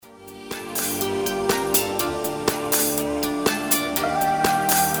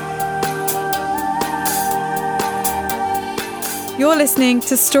You're listening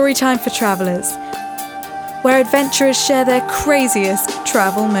to Storytime for Travellers, where adventurers share their craziest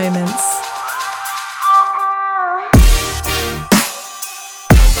travel moments.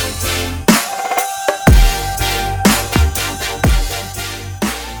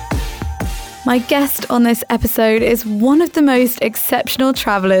 My guest on this episode is one of the most exceptional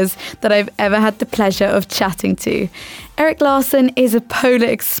travellers that I've ever had the pleasure of chatting to. Erik Larsen is a polar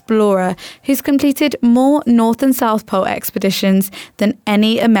explorer who's completed more North and South Pole expeditions than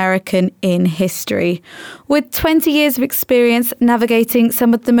any American in history. With 20 years of experience navigating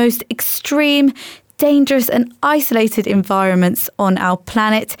some of the most extreme, dangerous and isolated environments on our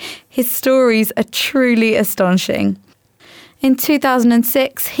planet, his stories are truly astonishing. In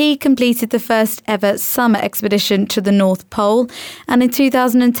 2006, he completed the first ever summer expedition to the North Pole, and in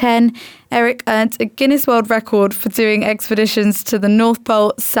 2010, Erik earned a Guinness World Record for doing expeditions to the North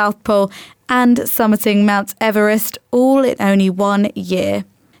Pole, South Pole, and summiting Mount Everest, all in only 1 year.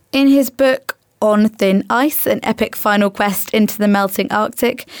 In his book, On Thin Ice, an epic final quest into the melting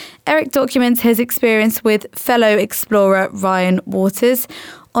Arctic, Erik documents his experience with fellow explorer Ryan Waters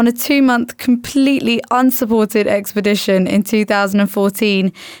on a 2-month completely unsupported expedition in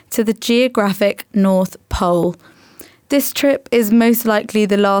 2014 to the geographic North Pole. This trip is most likely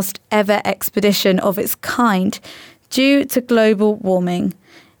the last ever expedition of its kind due to global warming.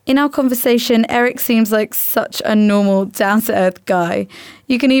 In our conversation, Erik seems like such a normal, down-to-earth guy.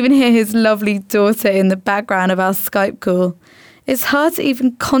 You can even hear his lovely daughter in the background of our Skype call. It's hard to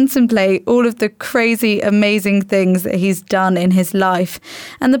even contemplate all of the crazy, amazing things that he's done in his life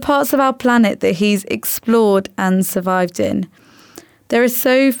and the parts of our planet that he's explored and survived in. There are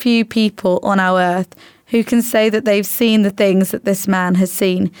so few people on our Earth who can say that they've seen the things that this man has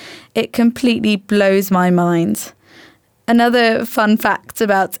seen. It completely blows my mind. Another fun fact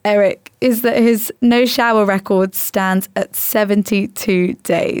about Erik is that his no-shower record stands at 72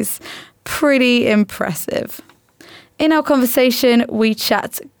 days. Pretty impressive. In our conversation, we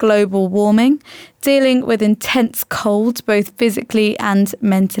chat global warming, dealing with intense cold, both physically and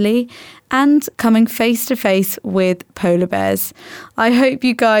mentally, and coming face to face with polar bears. I hope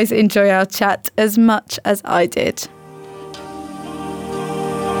you guys enjoy our chat as much as I did.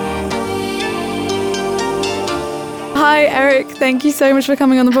 Hi, Erik. Thank you so much for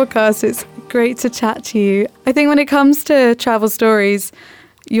coming on the podcast. It's great to chat to you. I think when it comes to travel stories,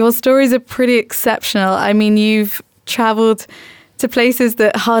 your stories are pretty exceptional. I mean, you've travelled to places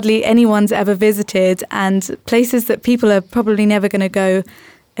that hardly anyone's ever visited and places that people are probably never going to go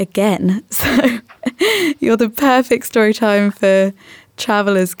again. So you're the perfect story time for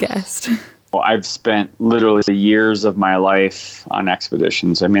Traveller's Guest. Well, I've spent literally years of my life on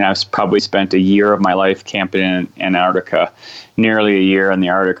expeditions. I mean, I've probably spent a year of my life camping in Antarctica, nearly a year in the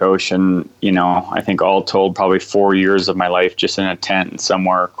Arctic Ocean. You know, I think all told, probably 4 years of my life just in a tent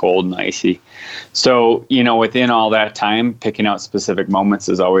somewhere cold and icy. So, you know, within all that time, picking out specific moments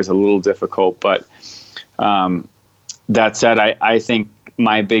is always a little difficult. But that said, I think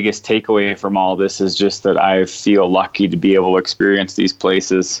my biggest takeaway from all this is just that I feel lucky to be able to experience these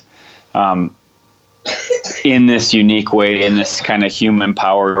places in this unique way, in this kind of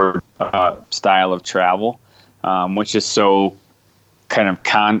human-powered style of travel, which is so kind of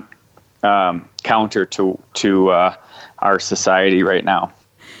counter to our society right now.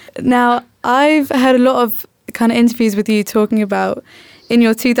 Now, I've had a lot of kind of interviews with you talking about, in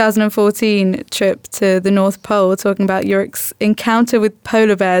your 2014 trip to the North Pole, talking about your encounter with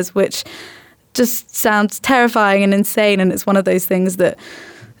polar bears, which just sounds terrifying and insane. And it's one of those things that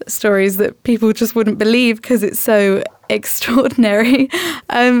stories that people just wouldn't believe because it's so extraordinary.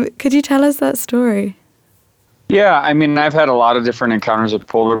 Could you tell us that story? Yeah, I mean, I've had a lot of different encounters with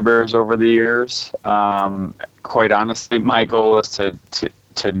polar bears over the years. Quite honestly, my goal is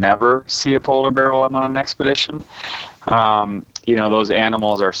to never see a polar bear while I'm on an expedition. You know, those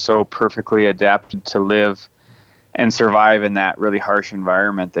animals are so perfectly adapted to live and survive in that really harsh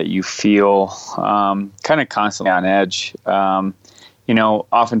environment that you feel kind of constantly on edge. You know,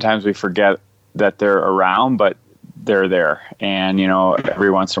 oftentimes we forget that they're around, but they're there. And, you know,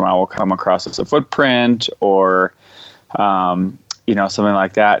 every once in a while we'll come across a footprint or, you know, something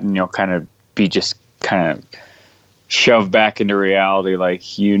like that. And you'll kind of be just kind of shoved back into reality,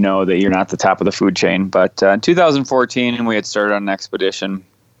 like, you know, that you're not the top of the food chain. But in 2014, we had started on an expedition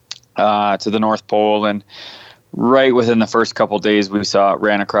to the North Pole. And right within the first couple of days,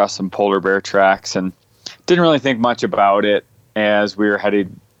 ran across some polar bear tracks and didn't really think much about it as we were headed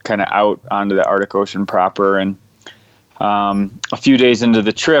kind of out onto the Arctic Ocean proper. And a few days into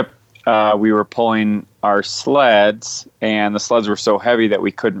the trip, we were pulling our sleds, and the sleds were so heavy that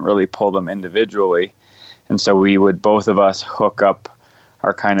we couldn't really pull them individually. And so we would, both of us, hook up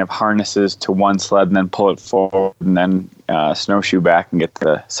our kind of harnesses to one sled and then pull it forward and then snowshoe back and get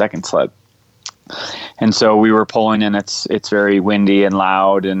the second sled. And so we were pulling, and it's very windy and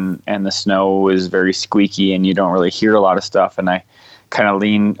loud, and the snow is very squeaky, and you don't really hear a lot of stuff. And I kind of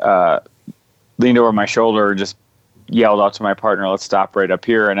leaned over my shoulder, just yelled out to my partner, "Let's stop right up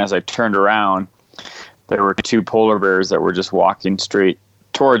here." And as I turned around, there were 2 polar bears that were just walking straight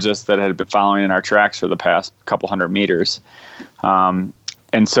towards us that had been following in our tracks for the past couple hundred meters.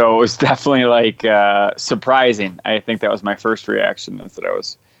 And so it was definitely like surprising. I think that was my first reaction, is that I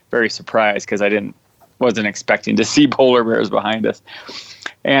was very surprised because I wasn't expecting to see polar bears behind us.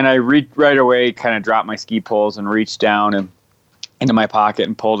 And I right away kind of dropped my ski poles and reached down and into my pocket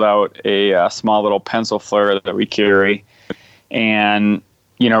and pulled out a small little pencil flare that we carry, and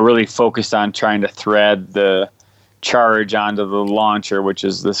really focused on trying to thread the charge onto the launcher, which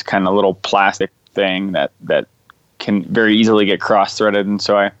is this kind of little plastic thing that can very easily get cross-threaded. And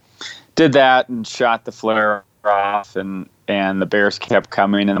so I did that and shot the flare off, and the bears kept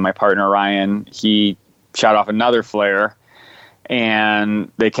coming. And then my partner Ryan, he shot off another flare,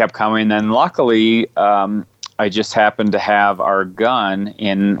 and they kept coming. Then luckily, I just happened to have our gun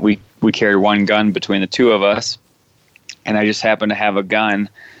in. We carried one gun between the 2 of us, and I just happened to have a gun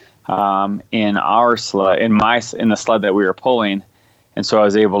in our sled, in the sled that we were pulling. And so I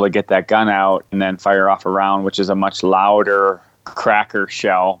was able to get that gun out and then fire off a round, which is a much louder cracker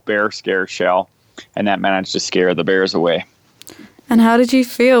shell, bear scare shell, and that managed to scare the bears away. And how did you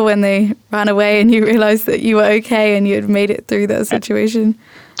feel when they ran away and you realized that you were okay and you had made it through that situation?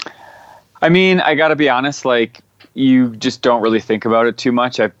 I mean, I got to be honest, like, you just don't really think about it too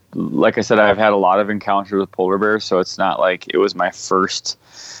much. Like I said, I've had a lot of encounters with polar bears, so it's not like it was my first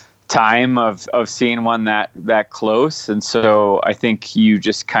time of seeing one that close. And so I think you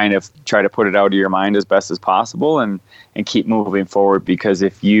just kind of try to put it out of your mind as best as possible and keep moving forward, because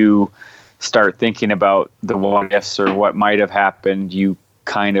if you start thinking about the what ifs or what might have happened, you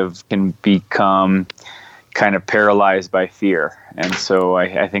kind of can become kind of paralyzed by fear. And so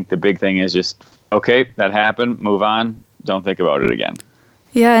I think the big thing is just, okay, that happened, move on, don't think about it again.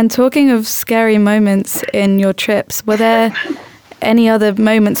 Yeah, and talking of scary moments in your trips, were there any other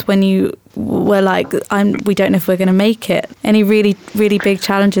moments when you were like, we don't know if we're going to make it? Any really, really big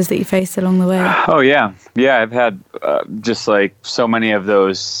challenges that you faced along the way? Oh, yeah. Yeah, I've had just like so many of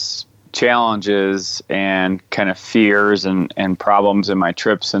those challenges and kind of fears and problems in my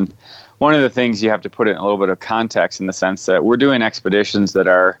trips. And one of the things you have to put it in a little bit of context, in the sense that we're doing expeditions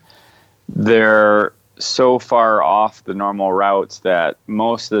they're so far off the normal routes that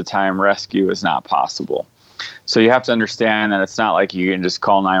most of the time rescue is not possible. So you have to understand that it's not like you can just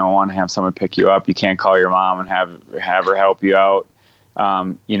call 911 and have someone pick you up. You can't call your mom and have her help you out.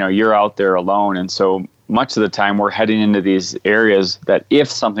 You're out there alone. And so much of the time we're heading into these areas that if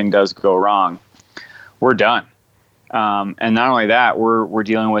something does go wrong, we're done. And not only that, we're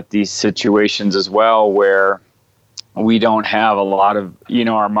dealing with these situations as well where we don't have a lot of,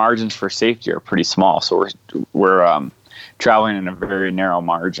 our margins for safety are pretty small. So we're traveling in a very narrow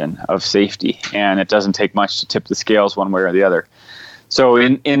margin of safety, and it doesn't take much to tip the scales one way or the other. So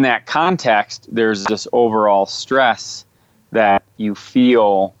in that context, there's this overall stress that you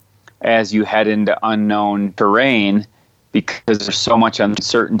feel as you head into unknown terrain, because there's so much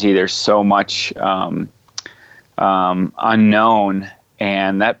uncertainty, there's so much unknown,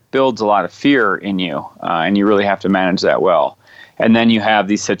 and that builds a lot of fear in you, and you really have to manage that well. And then you have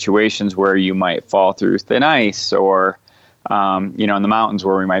these situations where you might fall through thin ice, or in the mountains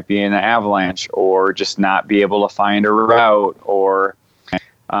where we might be in an avalanche, or just not be able to find a route, or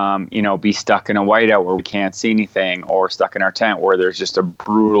be stuck in a whiteout where we can't see anything, or stuck in our tent where there's just a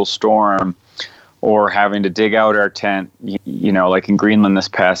brutal storm, or having to dig out our tent, like in Greenland this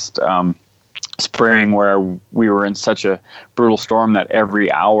past spring, where we were in such a brutal storm that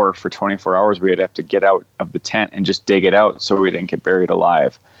every hour for 24 hours we'd have to get out of the tent and just dig it out so we didn't get buried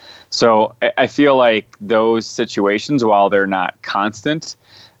alive. So I feel like those situations, while they're not constant,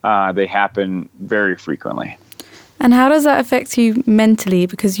 they happen very frequently. And how does that affect you mentally?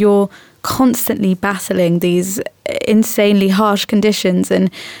 Because you're constantly battling these insanely harsh conditions,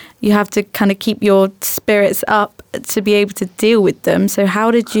 and you have to kind of keep your spirits up to be able to deal with them. So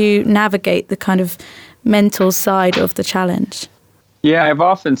how did you navigate the kind of mental side of the challenge? Yeah, I've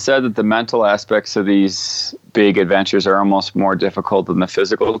often said that the mental aspects of these big adventures are almost more difficult than the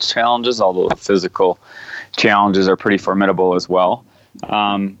physical challenges, although the physical challenges are pretty formidable as well.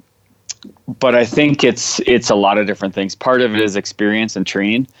 But I think it's a lot of different things. Part of it is experience and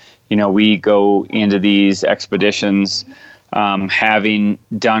training. We go into these expeditions having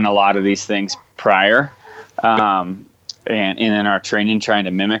done a lot of these things prior. and in our training trying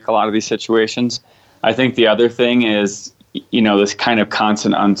to mimic a lot of these situations. I think the other thing is, this kind of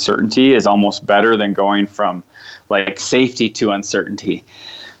constant uncertainty is almost better than going from like safety to uncertainty.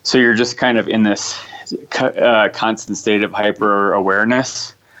 So you're just kind of in this constant state of hyper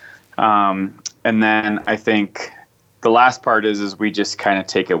awareness. And then I think the last part is we just kind of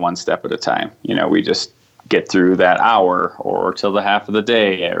take it one step at a time. We just get through that hour or till the half of the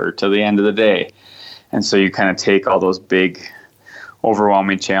day or till the end of the day. And so you kind of take all those big,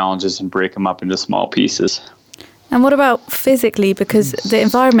 overwhelming challenges and break them up into small pieces. And what about physically? Because the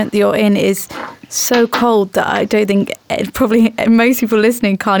environment that you're in is so cold that I don't think probably most people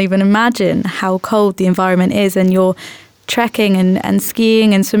listening can't even imagine how cold the environment is. And you're trekking and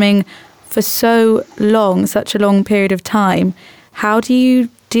skiing and swimming for so long, such a long period of time. How do you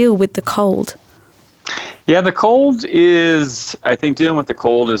deal with the cold? Yeah, the cold is, I think dealing with the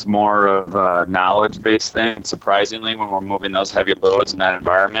cold is more of a knowledge-based thing. Surprisingly, when we're moving those heavy loads in that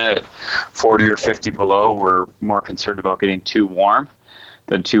environment at 40 or 50 below, we're more concerned about getting too warm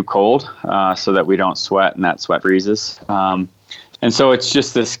than too cold, so that we don't sweat and that sweat freezes. And so it's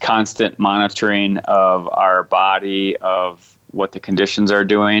just this constant monitoring of our body, of what the conditions are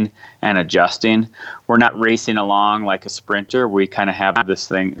doing and adjusting. We're not racing along like a sprinter. We kind of have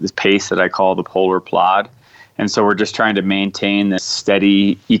this pace that I call the polar plod. And so we're just trying to maintain this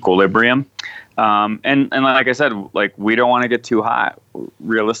steady equilibrium. And like I said, like we don't want to get too hot.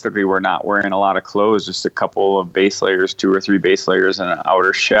 Realistically, we're not wearing a lot of clothes, just a couple of base layers, 2 or 3 base layers and an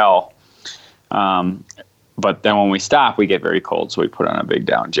outer shell. But then when we stop, we get very cold. So we put on a big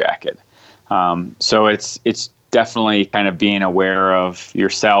down jacket. So it's definitely kind of being aware of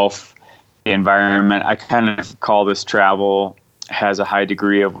yourself, the environment. I kind of call this travel has a high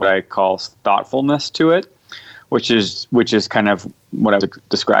degree of what I call thoughtfulness to it, which is kind of what I was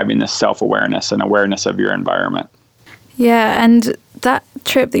describing, this self-awareness and awareness of your environment. Yeah, and that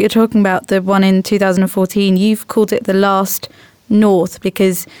trip that you're talking about, the one in 2014, you've called it the last North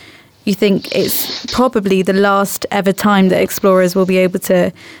because you think it's probably the last ever time that explorers will be able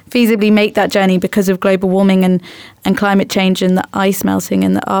to feasibly make that journey because of global warming and climate change and the ice melting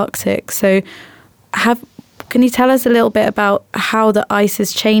in the Arctic. So can you tell us a little bit about how the ice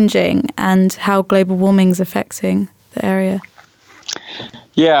is changing and how global warming is affecting the area?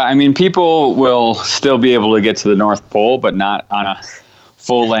 Yeah, I mean, people will still be able to get to the North Pole, but not on a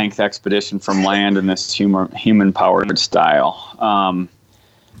full-length expedition from land in this human-powered style.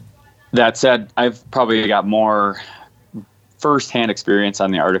 That said, I've probably got more first-hand experience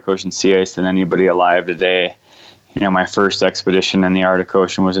on the Arctic Ocean sea ice than anybody alive today. My first expedition in the Arctic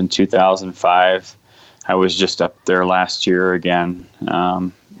Ocean was in 2005. I was just up there last year again.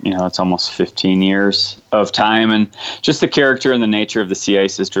 It's almost 15 years of time, and just the character and the nature of the sea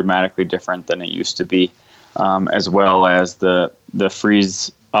ice is dramatically different than it used to be, as well as the freeze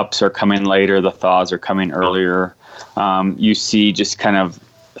ups are coming later, the thaws are coming earlier. You see just kind of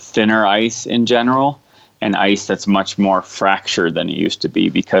thinner ice in general, and ice that's much more fractured than it used to be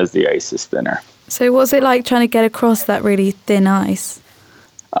because the ice is thinner. So what's it like trying to get across that really thin ice?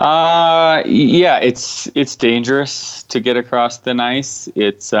 Yeah, it's dangerous to get across thin ice.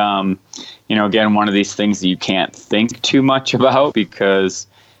 It's, again, one of these things that you can't think too much about because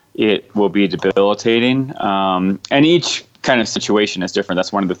it will be debilitating. And each kind of situation is different.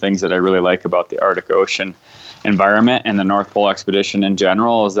 That's one of the things that I really like about the Arctic Ocean environment and the North Pole expedition in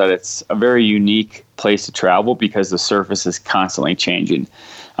general, is that it's a very unique place to travel because the surface is constantly changing.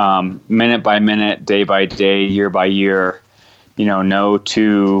 Minute by minute, day by day, year by year. No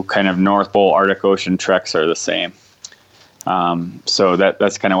two kind of North Pole Arctic Ocean treks are the same. So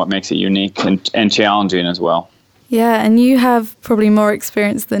that's kind of what makes it unique and challenging as well. Yeah, and you have probably more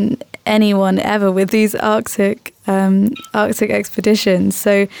experience than anyone ever with these Arctic expeditions.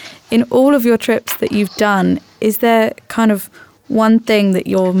 So in all of your trips that you've done, is there kind of one thing that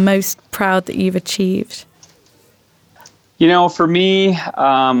you're most proud that you've achieved? For me,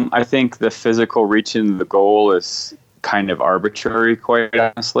 I think the physical reaching the goal is kind of arbitrary, quite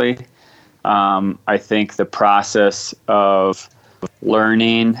honestly. I think the process of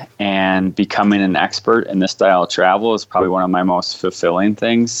learning and becoming an expert in this style of travel is probably one of my most fulfilling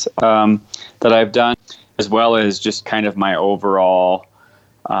things that I've done, as well as just kind of my overall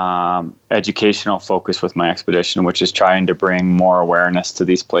educational focus with my expedition, which is trying to bring more awareness to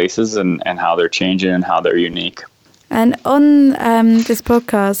these places and how they're changing and how they're unique. And on this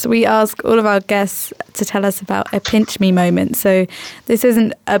podcast, we ask all of our guests to tell us about a pinch me moment. So this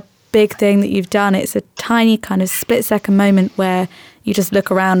isn't a big thing that you've done. It's a tiny kind of split-second moment where you just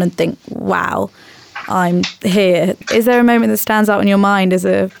look around and think, wow, I'm here. Is there a moment that stands out in your mind as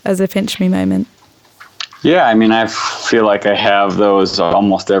a pinch me moment? Yeah, I mean, I feel like I have those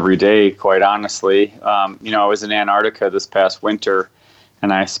almost every day, quite honestly. I was in Antarctica this past winter,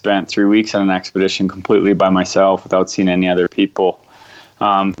 and I spent 3 weeks on an expedition completely by myself without seeing any other people.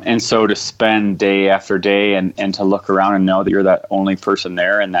 And so to spend day after day and to look around and know that you're that only person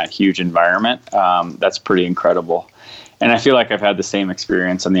there in that huge environment, that's pretty incredible. And I feel like I've had the same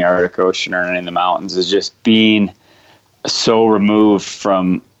experience in the Arctic Ocean or in the mountains, is just being so removed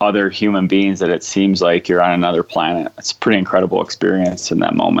from other human beings that it seems like you're on another planet. It's a pretty incredible experience in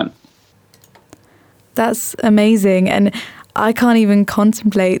that moment. That's amazing. And I can't even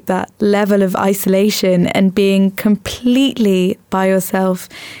contemplate that level of isolation and being completely by yourself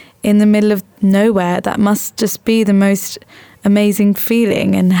in the middle of nowhere. That must just be the most amazing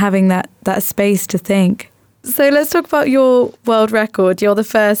feeling, and having that space to think. So let's talk about your world record. You're the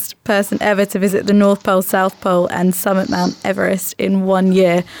first person ever to visit the North Pole, South Pole and summit Mount Everest in 1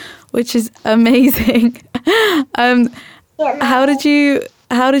 year, which is amazing. How did you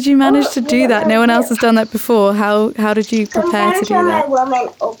manage to do that? No one else has done that before. How did you prepare to do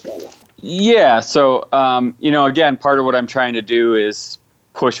that? Yeah, so again, part of what I'm trying to do is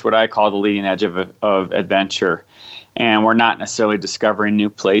push what I call the leading edge of adventure, and we're not necessarily discovering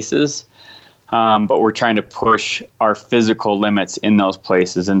new places. But we're trying to push our physical limits in those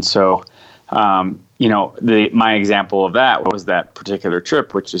places. And so, my example of that was that particular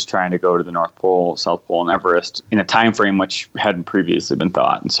trip, which is trying to go to the North Pole, South Pole, and Everest in a time frame which hadn't previously been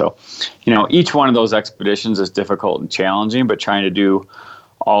thought. And so, each one of those expeditions is difficult and challenging, but trying to do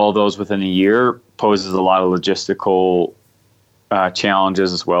all of those within a year poses a lot of logistical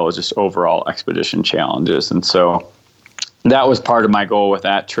challenges as well as just overall expedition challenges. And so that was part of my goal with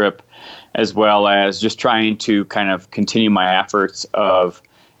that trip, as well as just trying to kind of continue my efforts of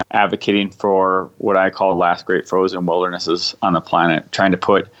advocating for what I call last great frozen wildernesses on the planet, trying to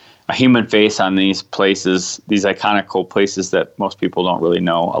put a human face on these places, these iconic cold places that most people don't really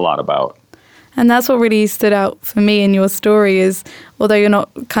know a lot about. And that's what really stood out for me in your story is, although you're not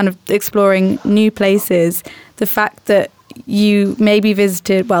kind of exploring new places, the fact that you maybe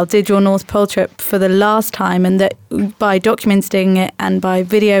did your North Pole trip for the last time, and that by documenting it and by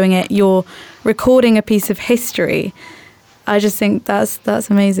videoing it, you're recording a piece of history. I just think that's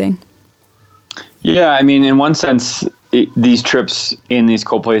amazing. Yeah, I mean, in one sense, these trips in these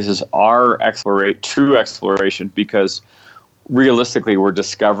cold places are true exploration, because realistically, we're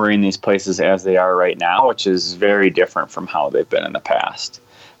discovering these places as they are right now, which is very different from how they've been in the past.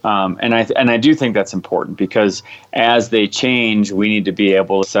 And I do think that's important, because as they change, we need to be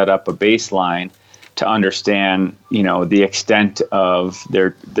able to set up a baseline to understand, the extent of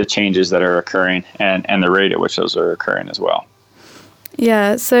the changes that are occurring and the rate at which those are occurring as well.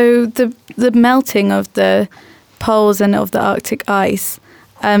 Yeah. So the melting of the poles and of the Arctic ice,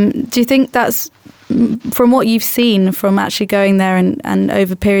 do you think that's, from what you've seen from actually going there and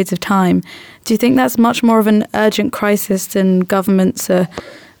over periods of time, do you think that's much more of an urgent crisis than governments are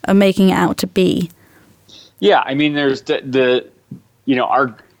making it out to be? Yeah, I mean, there's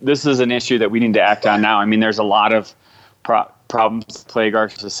this is an issue that we need to act on now. I mean, there's a lot of problems that plague our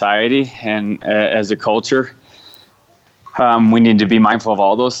society and as a culture. We need to be mindful of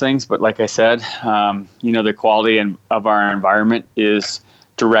all those things. But like I said, the quality of our environment is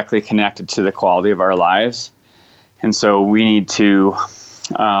directly connected to the quality of our lives. And so we need to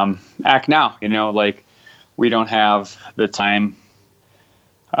act now. We don't have the time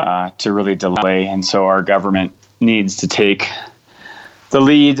to really delay. And so our government needs to take the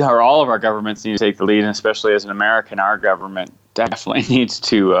lead, or all of our governments need to take the lead, and especially as an American, our government definitely needs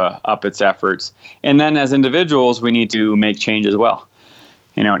to up its efforts. And then as individuals, we need to make change as well.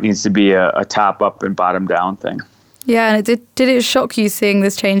 It needs to be a top-up and bottom-down thing. Yeah, and did it shock you seeing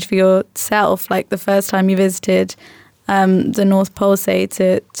this change for yourself, like the first time you visited the North Pole, say,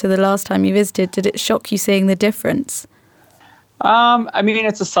 to the last time you visited? Did it shock you seeing the difference? I mean,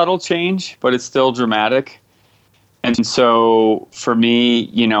 it's a subtle change, but it's still dramatic. And so for me,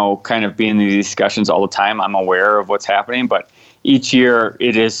 kind of being in these discussions all the time, I'm aware of what's happening. But each year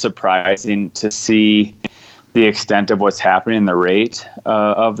it is surprising to see the extent of what's happening and the rate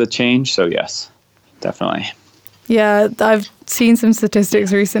of the change. So yes, definitely. Yeah, I've seen some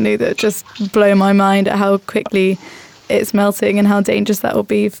statistics recently that just blow my mind at how quickly it's melting and how dangerous that will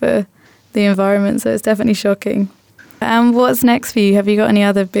be for the environment. So it's definitely shocking. And what's next for you? Have you got any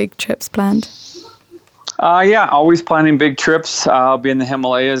other big trips planned? Yeah, always planning big trips. I'll be in the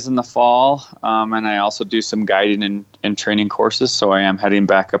Himalayas in the fall, and I also do some guiding and training courses, so I am heading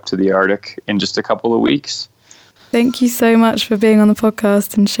back up to the Arctic in just a couple of weeks. Thank you so much for being on the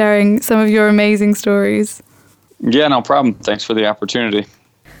podcast and sharing some of your amazing stories. Yeah, no problem. Thanks for the opportunity.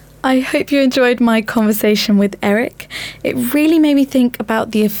 I hope you enjoyed my conversation with Eric. It really made me think about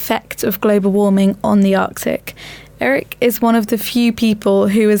the effect of global warming on the Arctic. Eric is one of the few people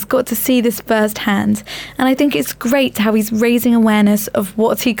who has got to see this firsthand, and I think it's great how he's raising awareness of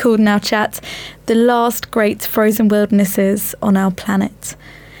what he called in our chat the last great frozen wildernesses on our planet.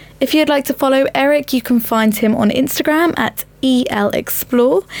 If you'd like to follow Eric, you can find him on Instagram at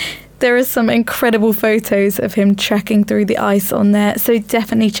ELExplore. There are some incredible photos of him trekking through the ice on there, so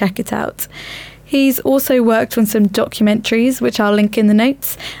definitely check it out. He's also worked on some documentaries, which I'll link in the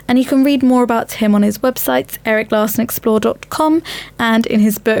notes, and you can read more about him on his website, ericlarsenexplore.com, and in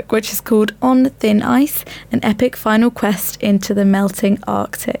his book, which is called On Thin Ice, An Epic Final Quest into the Melting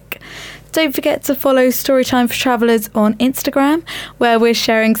Arctic. Don't forget to follow Storytime for Travellers on Instagram, where we're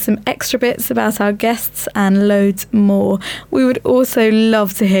sharing some extra bits about our guests and loads more. We would also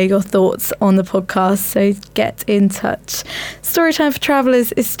love to hear your thoughts on the podcast, so get in touch. Storytime for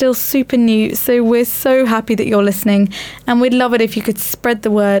Travellers is still super new, so we're so happy that you're listening, and we'd love it if you could spread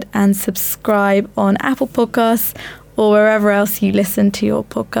the word and subscribe on Apple Podcasts or wherever else you listen to your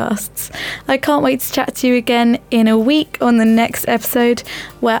podcasts. I can't wait to chat to you again in a week on the next episode,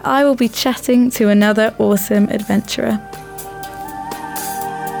 where I will be chatting to another awesome adventurer.